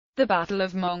The Battle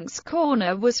of Monck's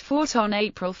Corner was fought on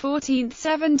April 14,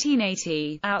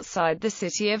 1780, outside the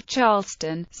city of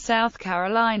Charleston, South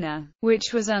Carolina,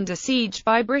 which was under siege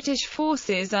by British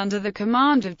forces under the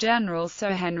command of General Sir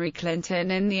Henry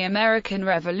Clinton in the American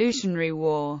Revolutionary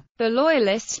War. The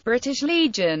Loyalist British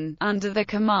Legion, under the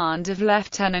command of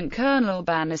Lieutenant Colonel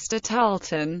Bannister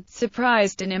Tarleton,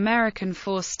 surprised an American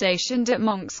force stationed at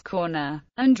Monck's Corner,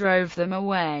 and drove them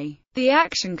away. The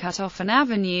action cut off an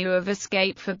avenue of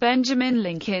escape for Benjamin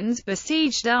Lincoln's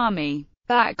besieged army.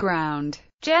 Background: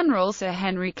 General Sir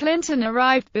Henry Clinton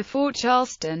arrived before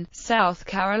Charleston, South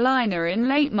Carolina in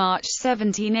late March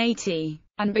 1780,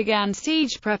 and began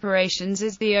siege preparations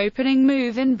as the opening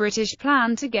move in British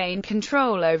plan to gain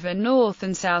control over North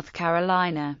and South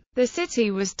Carolina. The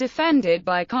city was defended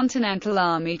by Continental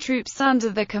Army troops under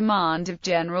the command of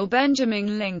General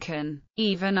Benjamin Lincoln.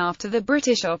 Even after the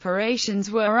British operations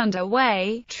were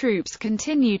underway, troops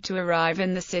continued to arrive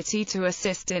in the city to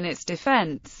assist in its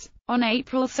defense. On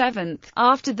April 7,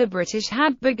 after the British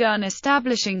had begun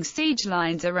establishing siege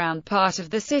lines around part of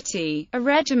the city, a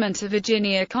regiment of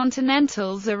Virginia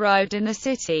Continentals arrived in the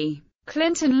city.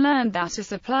 Clinton learned that a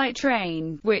supply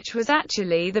train, which was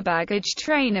actually the baggage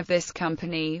train of this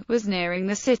company, was nearing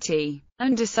the city,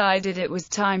 and decided it was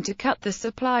time to cut the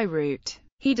supply route.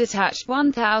 He detached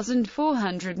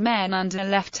 1,400 men under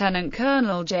Lieutenant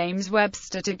Colonel James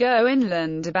Webster to go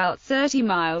inland about 30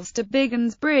 miles to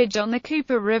Biggen's Bridge on the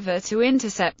Cooper River to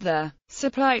intercept the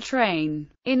supply train.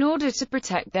 In order to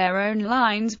protect their own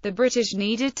lines, the British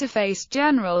needed to face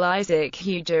General Isaac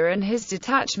Huger and his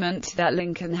detachment that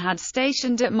Lincoln had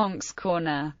stationed at Monck's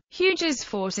Corner. Huger's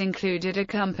force included a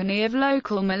company of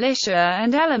local militia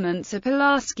and elements of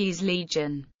Pulaski's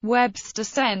Legion. Webster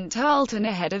sent Tarleton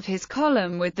ahead of his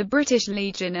column with the British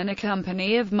Legion and a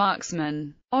company of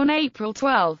marksmen. On April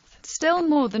 12, still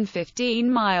more than 15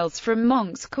 miles from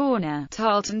Monck's Corner,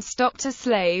 Tarleton stopped a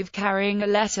slave carrying a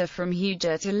letter from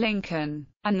Huger to Lincoln,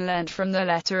 and learned from the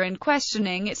letter in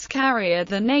questioning its carrier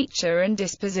the nature and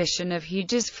disposition of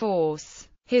Huger's force.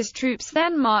 His troops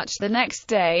then marched the next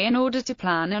day in order to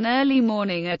plan an early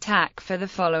morning attack for the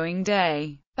following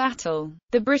day. Battle.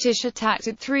 The British attacked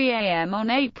at 3 a.m. on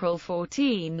April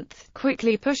 14,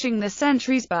 quickly pushing the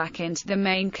sentries back into the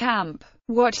main camp.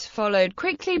 What followed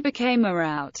quickly became a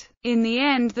rout. In the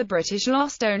end, the British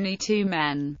lost only 2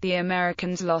 men. The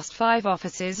Americans lost 5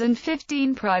 officers and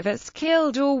 15 privates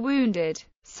killed or wounded.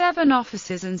 7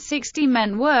 officers and 60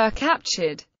 men were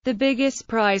captured. The biggest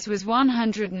prize was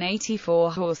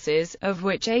 184 horses, of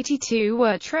which 82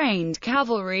 were trained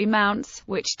cavalry mounts,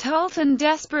 which Tarleton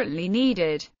desperately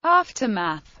needed.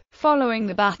 Aftermath. Following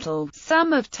the battle,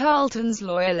 some of Tarleton's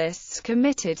loyalists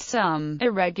committed some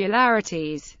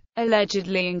irregularities,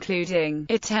 allegedly including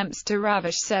attempts to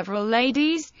ravish several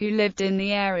ladies who lived in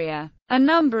the area. A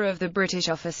number of the British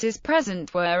officers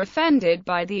present were offended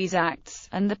by these acts,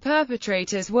 and the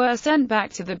perpetrators were sent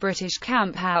back to the British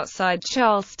camp outside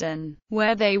Charleston,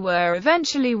 where they were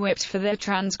eventually whipped for their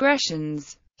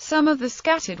transgressions. Some of the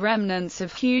scattered remnants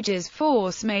of Huger's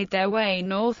force made their way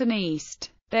north and east.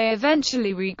 They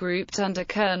eventually regrouped under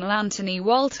Colonel Anthony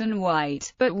Walton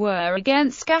White, but were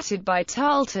again scattered by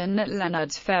Tarleton at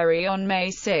Leonard's Ferry on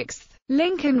May 6.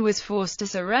 Lincoln was forced to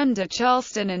surrender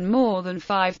Charleston and more than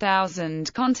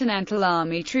 5,000 Continental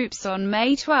Army troops on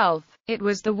May 12. It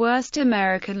was the worst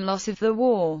American loss of the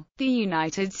war. The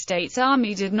United States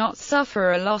Army did not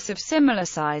suffer a loss of similar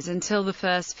size until the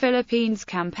First Philippines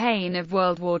Campaign of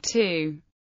World War II.